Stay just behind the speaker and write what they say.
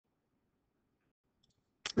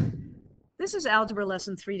This is Algebra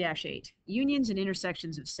Lesson 3-8, Unions and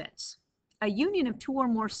Intersections of Sets. A union of two or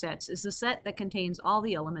more sets is the set that contains all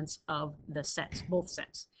the elements of the sets, both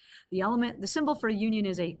sets. The symbol for a union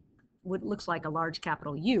is what looks like a large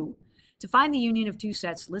capital U. To find the union of two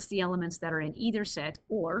sets, list the elements that are in either set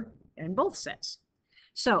or in both sets.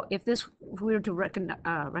 So if we were to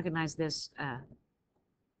recognize this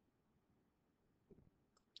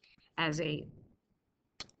as a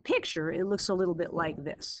picture, it looks a little bit like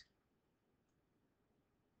this.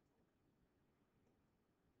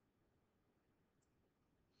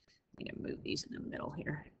 I'm going to move these in the middle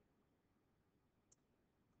here.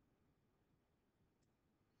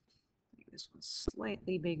 Make this one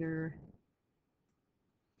slightly bigger.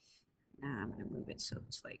 Now I'm going to move it so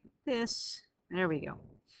it's like this. There we go.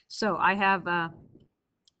 So I have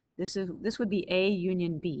this would be A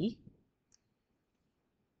union B.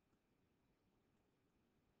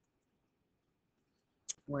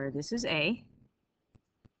 Where this is A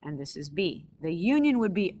and this is B. The union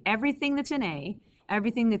would be everything that's in A,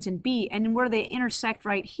 everything that's in B, and where they intersect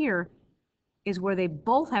right here is where they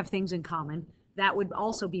both have things in common. That would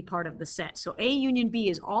also be part of the set. So A union B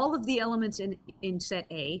is all of the elements in set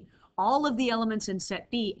A, all of the elements in set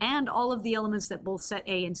B, and all of the elements that both set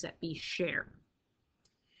A and set B share.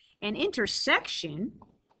 An intersection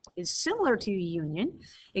is similar to a union,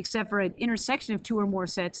 except for an intersection of two or more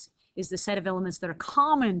sets is the set of elements that are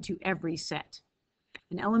common to every set.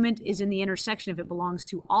 An element is in the intersection if it belongs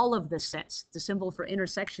to all of the sets. The symbol for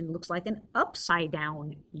intersection looks like an upside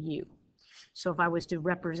down U. So if I was to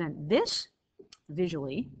represent this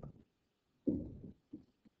visually,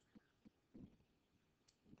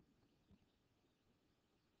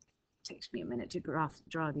 takes me a minute to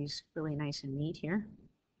draw these really nice and neat here.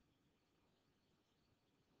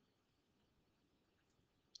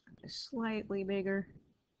 Just slightly bigger.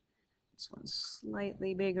 This one's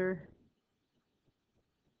slightly bigger.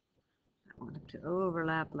 I want it to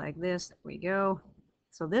overlap like this. There we go.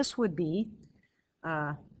 So this would be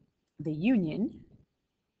the union.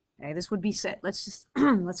 Okay, this would be set. Let's just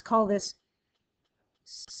let's call this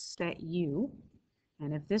set U.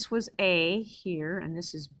 And if this was A here and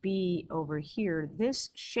this is B over here, this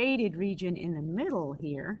shaded region in the middle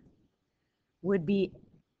here would be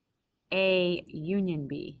A union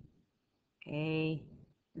B. A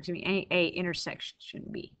intersection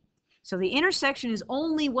B. So the intersection is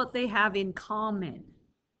only what they have in common.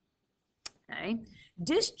 Okay.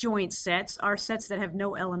 Disjoint sets are sets that have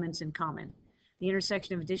no elements in common. The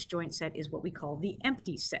intersection of a disjoint set is what we call the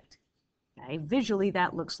empty set. Okay. Visually,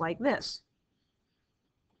 that looks like this.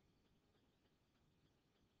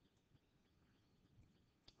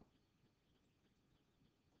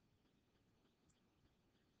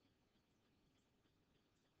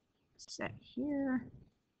 Set here.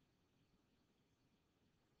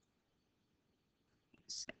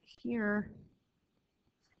 Set here.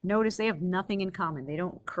 Notice they have nothing in common. They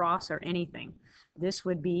don't cross or anything. This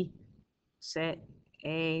would be set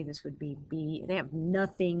A. This would be B. They have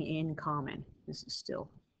nothing in common. This is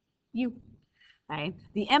still U. Okay.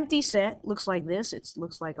 The empty set looks like this. It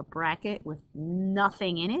looks like a bracket with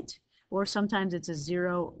nothing in it, or sometimes it's a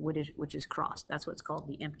zero which is crossed. That's what's called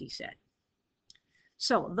the empty set.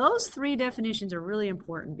 So those three definitions are really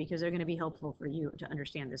important because they're going to be helpful for you to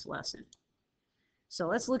understand this lesson. So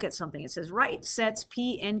let's look at something. It says write sets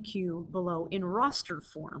P and Q below in roster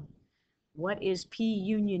form. What is P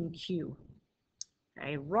union Q?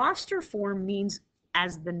 Okay, roster form means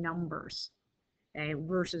as the numbers, okay,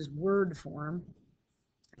 versus word form.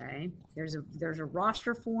 Okay, there's a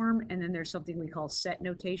roster form, and then there's something we call set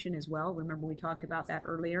notation as well. Remember we talked about that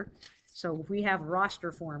earlier. So if we have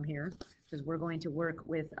roster form here, because we're going to work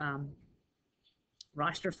with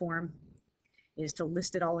roster form is to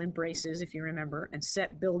list it all in braces, if you remember, and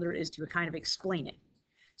set builder is to kind of explain it.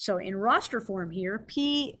 So in roster form here,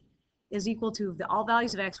 P is equal to all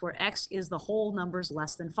values of X, where X is the whole numbers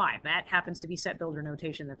less than 5. That happens to be set builder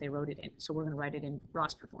notation that they wrote it in. So we're going to write it in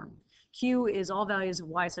roster form. Q is all values of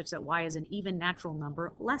Y such that Y is an even natural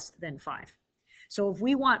number less than 5. So if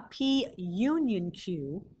we want P union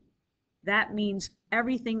Q, that means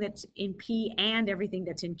everything that's in P and everything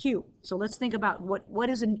that's in Q. So let's think about what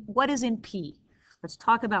is in P. Let's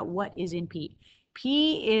talk about what is in P.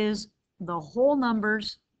 P is the whole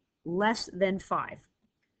numbers less than 5.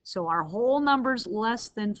 So our whole numbers less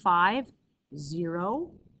than 5,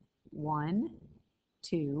 0, 1,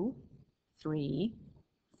 2, 3,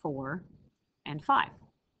 4, and 5.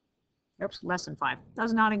 Oops, less than 5.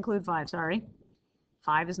 Does not include 5, sorry.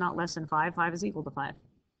 5 is not less than 5. 5 is equal to 5.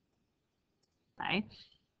 Okay.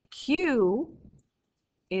 Q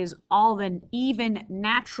is all the even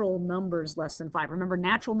natural numbers less than 5. Remember,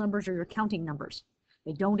 natural numbers are your counting numbers.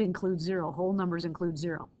 They don't include 0. Whole numbers include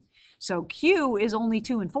 0. So Q is only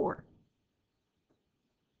 2 and 4.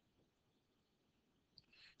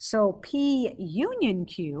 So P union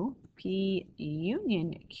Q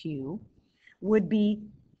would be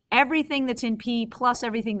everything that's in P plus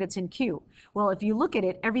everything that's in Q. Well, if you look at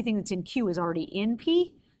it, everything that's in Q is already in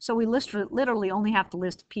P, so we literally only have to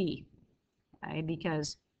list P, okay?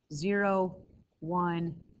 Because 0,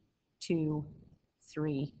 1, 2,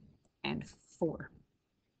 3, and 4.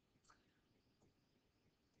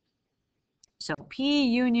 So P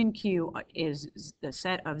union Q is the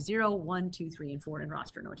set of 0, 1, 2, 3, and 4 in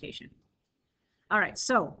roster notation. All right,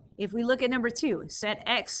 so if we look at number 2, set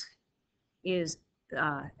X is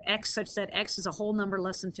X such that X is a whole number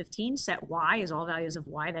less than 15. Set Y is all values of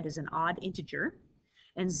Y, that is an odd integer.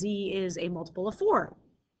 And Z is a multiple of 4.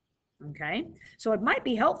 Okay, so it might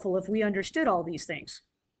be helpful if we understood all these things.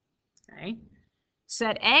 Okay,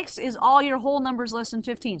 set X is all your whole numbers less than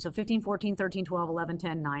 15. So 15, 14, 13, 12, 11,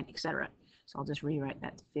 10, 9, etc. So I'll just rewrite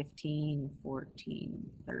that. 15, 14,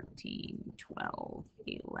 13, 12,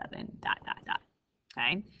 11, ...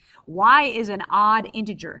 Okay, Y is an odd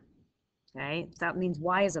integer. Okay, so that means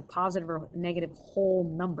Y is a positive or negative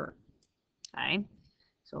whole number. Okay,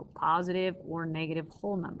 so positive or negative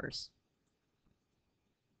whole numbers.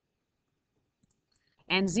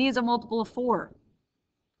 And Z is a multiple of 4.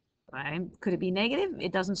 Okay, could it be negative?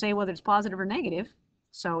 It doesn't say whether it's positive or negative.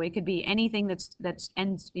 So it could be anything that's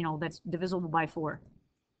divisible by 4.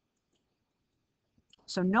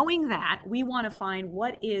 So knowing that, we want to find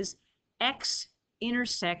what is X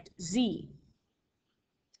intersect Z.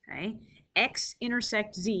 Okay, X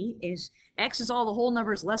intersect Z is X is all the whole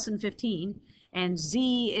numbers less than 15, and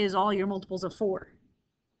Z is all your multiples of 4.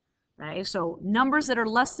 Okay, so numbers that are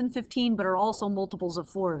less than 15 but are also multiples of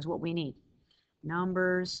 4 is what we need.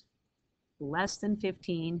 Numbers less than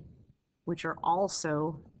 15 which are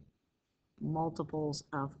also multiples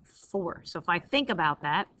of 4. So if I think about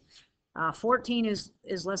that, 14 is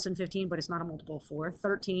less than 15, but it's not a multiple of 4.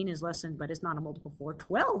 13 is less than, but it's not a multiple of 4.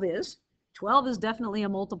 12 is. 12 is definitely a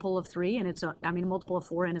multiple of 3, and it's a multiple of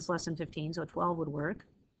 4, and it's less than 15, so 12 would work.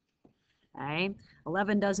 Okay,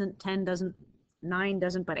 11 doesn't, 10 doesn't, 9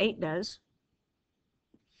 doesn't, but 8 does.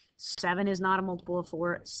 7 is not a multiple of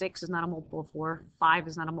 4. 6 is not a multiple of 4. 5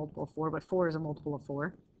 is not a multiple of 4, but 4 is a multiple of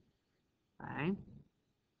 4. Okay.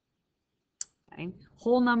 Okay.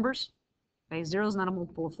 Whole numbers. Okay, 0 is not a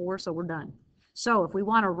multiple of 4, so we're done. So if we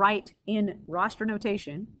want to write in roster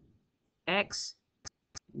notation, X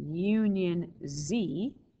union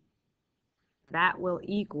Z, that will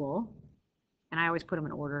equal, and I always put them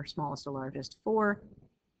in order, smallest to largest, 4,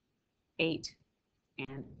 8,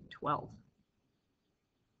 and 12.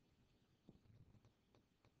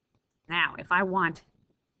 Now, if I want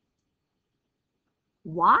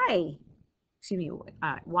Y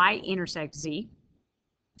intersect Z,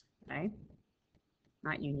 okay,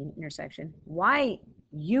 not union, intersection, Y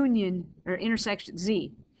union or intersection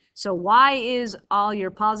Z. So Y is all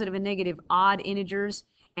your positive and negative odd integers,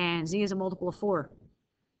 and Z is a multiple of 4.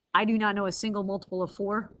 I do not know a single multiple of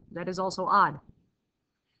 4 that is also odd.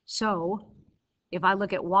 So if I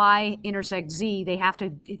look at Y intersect Z, they have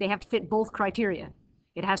to fit both criteria.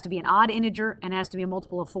 It has to be an odd integer and it has to be a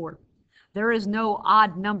multiple of 4. There is no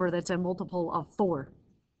odd number that's a multiple of 4.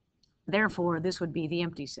 Therefore, this would be the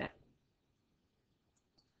empty set.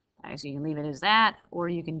 Okay, so you can leave it as that, or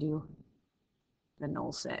you can do the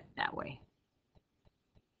null set that way.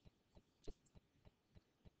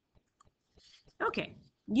 Okay,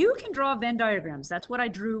 you can draw Venn diagrams. That's what I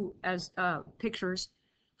drew as pictures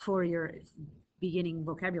for your beginning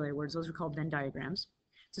vocabulary words. Those are called Venn diagrams,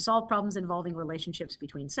 to solve problems involving relationships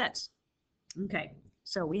between sets. Okay,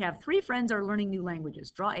 so we have 3 friends are learning new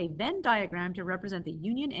languages. Draw a Venn diagram to represent the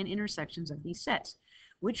union and intersections of these sets.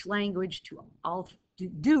 Which language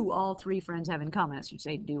do all 3 friends have in common? I should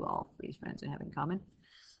say, do all 3 friends have in common?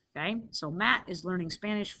 Okay, so Matt is learning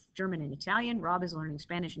Spanish, German, and Italian. Rob is learning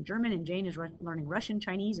Spanish and German, and Jane is learning Russian,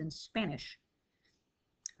 Chinese, and Spanish.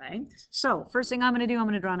 Okay, so first thing I'm going to do, I'm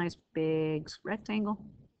going to draw a nice big rectangle.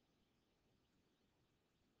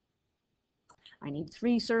 I need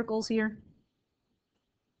 3 circles here.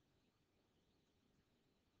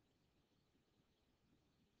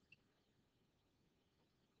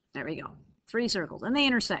 There we go. 3 circles, and they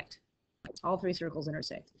intersect. All 3 circles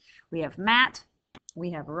intersect. We have Matt,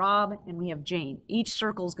 we have Rob, and we have Jane. Each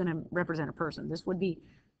circle is going to represent a person. This would be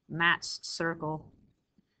Matt's circle.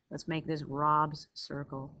 Let's make this Rob's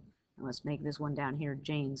circle. And let's make this one down here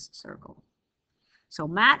Jane's circle. So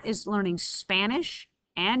Matt is learning Spanish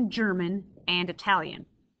and German and Italian.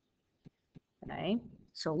 Okay,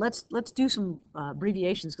 so let's do some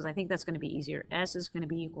abbreviations because I think that's going to be easier. S is going to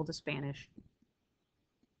be equal to Spanish.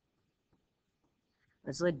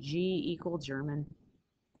 Let's let G equal German.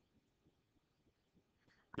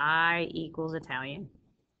 I equals Italian.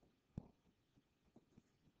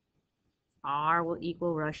 R will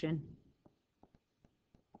equal Russian.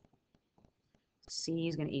 C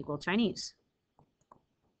is going to equal Chinese.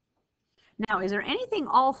 Now, is there anything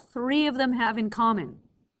all three of them have in common?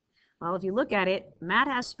 Well, if you look at it, Matt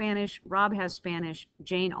has Spanish, Rob has Spanish,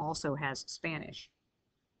 Jane also has Spanish.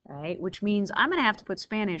 Right? Which means I'm going to have to put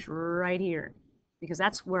Spanish right here because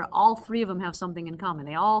that's where all three of them have something in common.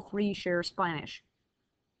 They all three share Spanish.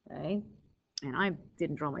 Okay? And I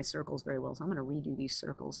didn't draw my circles very well, so I'm going to redo these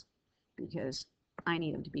circles because I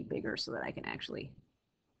need them to be bigger so that I can actually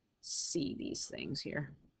see these things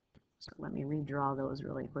here. So let me redraw those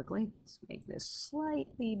really quickly. Let's make this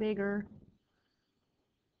slightly bigger.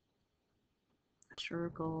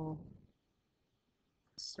 Circle,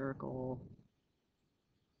 circle,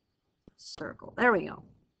 circle. There we go.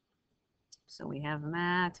 So we have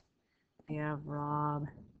Matt, we have Rob,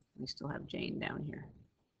 we still have Jane down here.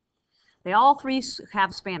 They all three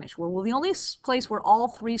have Spanish. Well, the only place where all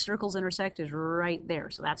three circles intersect is right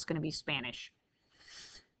there. So that's going to be Spanish.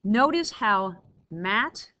 Notice how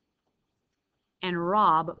Matt and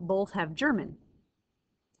Rob both have German.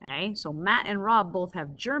 Okay, so Matt and Rob both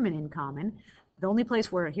have German in common. The only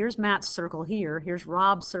place where, here's Matt's circle here, here's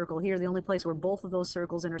Rob's circle here, the only place where both of those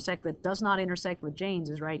circles intersect that does not intersect with Jane's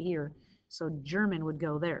is right here. So German would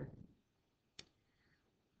go there.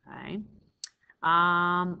 Okay.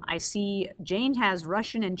 I see Jane has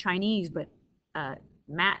Russian and Chinese, but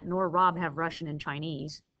Matt nor Rob have Russian and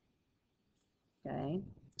Chinese. Okay.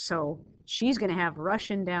 So she's going to have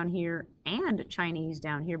Russian down here and Chinese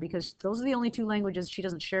down here because those are the only two languages she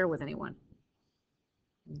doesn't share with anyone.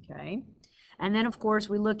 Okay. And then, of course,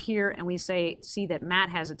 we look here and we see that Matt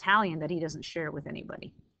has Italian that he doesn't share with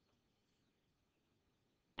anybody.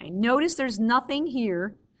 I notice there's nothing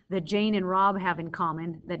here that Jane and Rob have in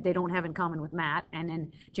common that they don't have in common with Matt. And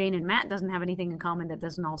then Jane and Matt doesn't have anything in common that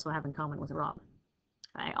doesn't also have in common with Rob.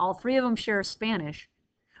 Okay. All three of them share Spanish,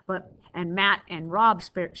 and Matt and Rob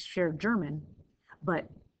share German, but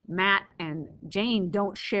Matt and Jane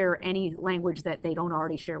don't share any language that they don't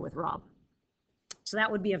already share with Rob. So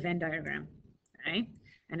that would be a Venn diagram. Okay?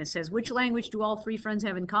 And it says, which language do all three friends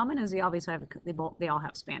have in common? As they obviously have, they all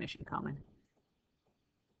have Spanish in common.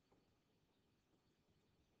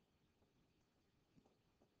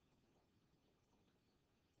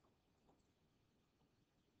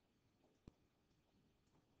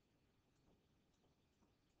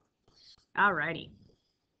 All righty.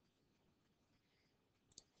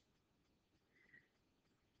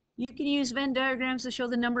 You can use Venn diagrams to show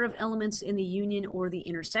the number of elements in the union or the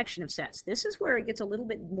intersection of sets. This is where it gets a little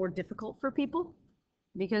bit more difficult for people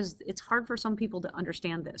because it's hard for some people to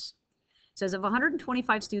understand this. It says of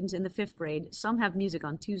 125 students in the 5th grade, some have music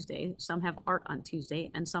on Tuesday, some have art on Tuesday,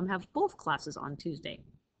 and some have both classes on Tuesday.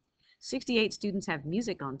 68 students have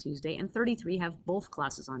music on Tuesday, and 33 have both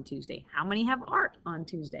classes on Tuesday. How many have art on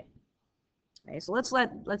Tuesday? Okay, so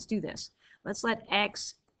let's do this. Let's let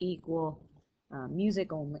X equal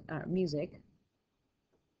music only. Music.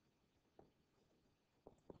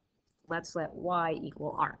 Let's let Y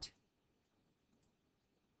equal art.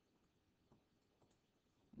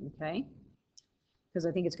 Okay, because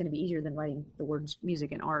I think it's going to be easier than writing the words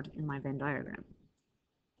music and art in my Venn diagram.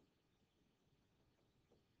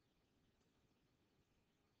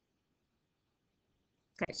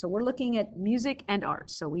 Okay, so we're looking at music and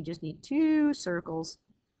art. So we just need two circles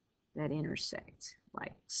that intersect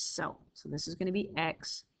like so. So this is going to be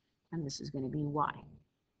X and this is going to be Y.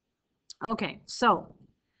 Okay, so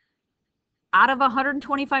out of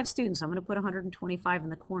 125 students, I'm going to put 125 in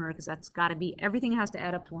the corner because that's got to be, everything has to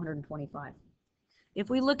add up to 125.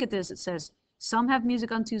 If we look at this, it says some have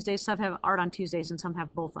music on Tuesdays, some have art on Tuesdays, and some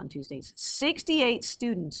have both on Tuesdays. 68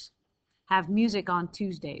 students have music on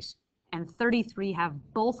Tuesdays, and 33 have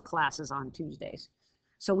both classes on Tuesdays.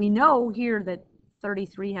 So we know here that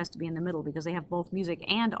 33 has to be in the middle because they have both music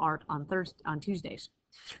and art on Tuesdays.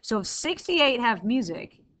 So if 68 have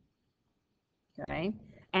music, okay,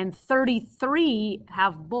 and 33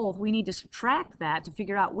 have both, we need to subtract that to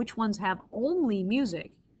figure out which ones have only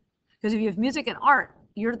music. Because if you have music and art,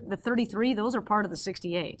 you're the 33, those are part of the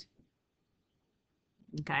 68.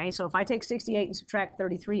 Okay, so if I take 68 and subtract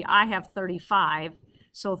 33, I have 35.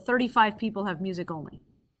 So 35 people have music only.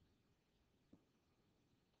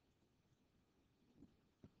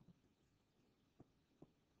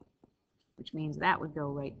 Which means that would go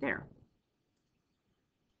right there.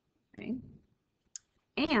 Okay.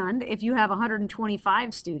 And if you have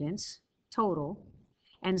 125 students total,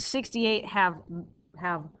 and 68 have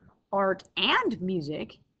art and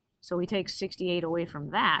music, so we take 68 away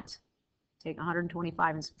from that, take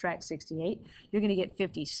 125 and subtract 68, you're going to get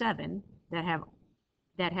 57 that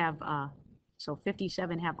have so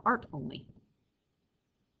 57 have art only.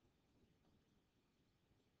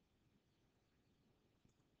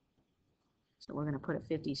 So we're going to put a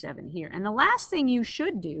 57 here. And the last thing you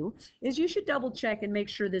should do is you should double check and make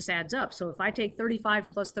sure this adds up. So if I take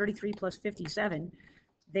 35 plus 33 plus 57,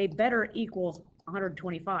 they better equal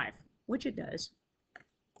 125, which it does.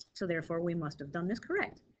 So therefore, we must have done this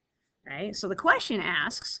correct. Right? So the question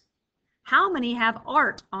asks, how many have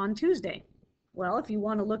art on Tuesday? Well, if you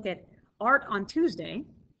want to look at art on Tuesday,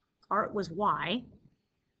 art was Y.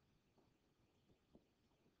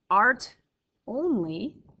 Art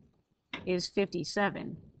only is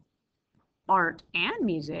 57. Art and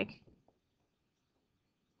music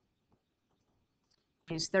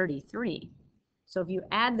is 33. So if you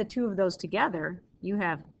add the two of those together, you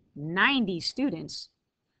have 90 students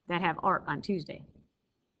that have art on Tuesday.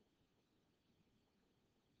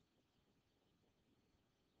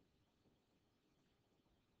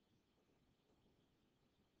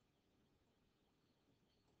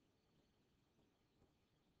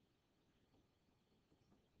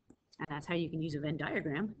 And that's how you can use a Venn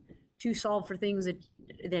diagram to solve for things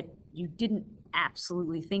that you didn't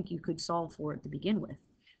absolutely think you could solve for to begin with.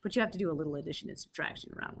 But you have to do a little addition and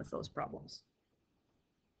subtraction around with those problems.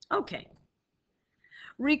 Okay.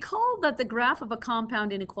 Recall that the graph of a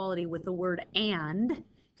compound inequality with the word "and"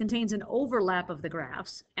 contains an overlap of the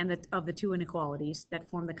graphs and of the two inequalities that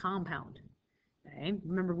form the compound. Okay.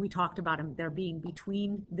 Remember, we talked about them, they're being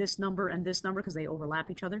between this number and this number because they overlap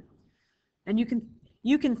each other. And you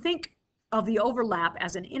can think of the overlap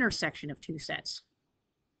as an intersection of two sets.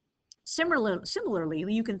 Similarly,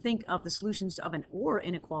 you can think of the solutions of an OR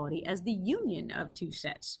inequality as the union of two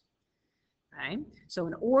sets. Okay? So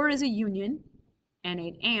an OR is a union, and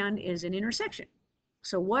an AND is an intersection.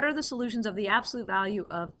 So what are the solutions of the absolute value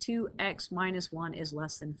of 2x minus 1 is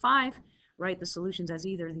less than 5? Write the solutions as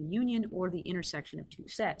either the union or the intersection of two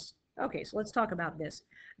sets. Okay, so let's talk about this.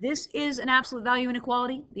 This is an absolute value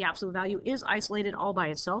inequality. The absolute value is isolated all by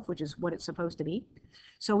itself, which is what it's supposed to be.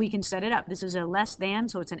 So we can set it up. This is a less than,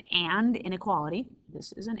 so it's an AND inequality.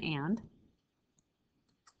 This is an AND.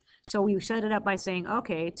 So we set it up by saying,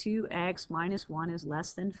 okay, 2x minus 1 is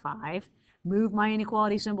less than 5. Move my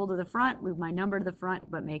inequality symbol to the front, move my number to the front,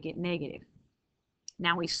 but make it negative.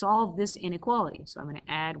 Now we solve this inequality. So I'm going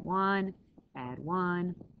to add 1, add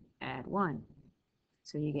 1, add 1.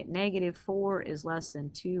 So you get negative 4 is less than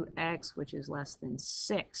 2x, which is less than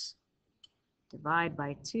 6. Divide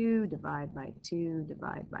by 2, divide by 2,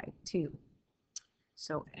 divide by 2.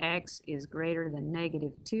 So x is greater than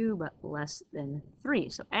negative 2, but less than 3.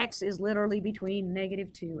 So x is literally between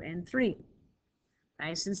negative 2 and 3.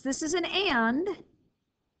 Right? Since this is an AND,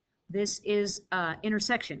 this is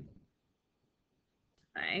intersection.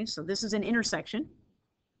 Right? So this is an intersection.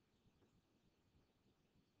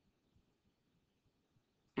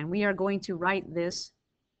 And we are going to write this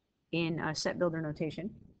in set builder notation.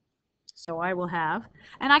 So I will have,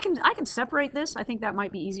 and I can separate this. I think that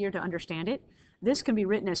might be easier to understand it. This can be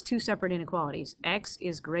written as two separate inequalities. X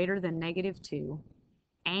is greater than negative 2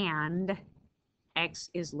 and x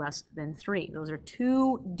is less than 3. Those are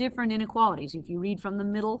two different inequalities. If you read from the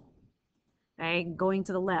middle, okay, going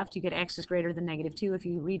to the left, you get x is greater than negative 2. If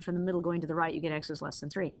you read from the middle going to the right, you get x is less than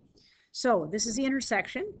 3. So this is the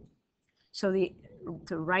intersection. So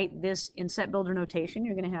to write this in set builder notation,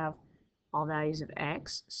 you're going to have all values of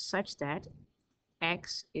x such that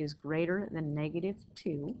x is greater than negative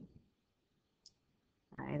 2.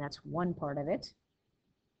 Okay, that's one part of it.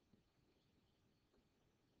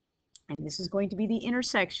 And this is going to be the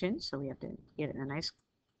intersection, so we have to get it in a nice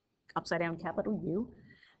upside down capital U.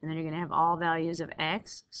 And then you're going to have all values of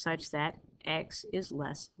x such that x is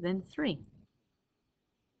less than 3.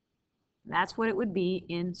 That's what it would be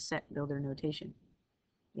in set builder notation.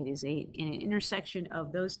 It is an intersection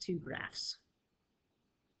of those two graphs.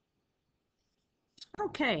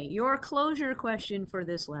 Okay, your closure question for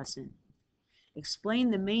this lesson.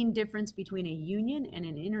 Explain the main difference between a union and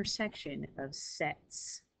an intersection of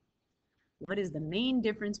sets. What is the main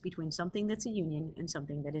difference between something that's a union and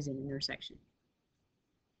something that is an intersection?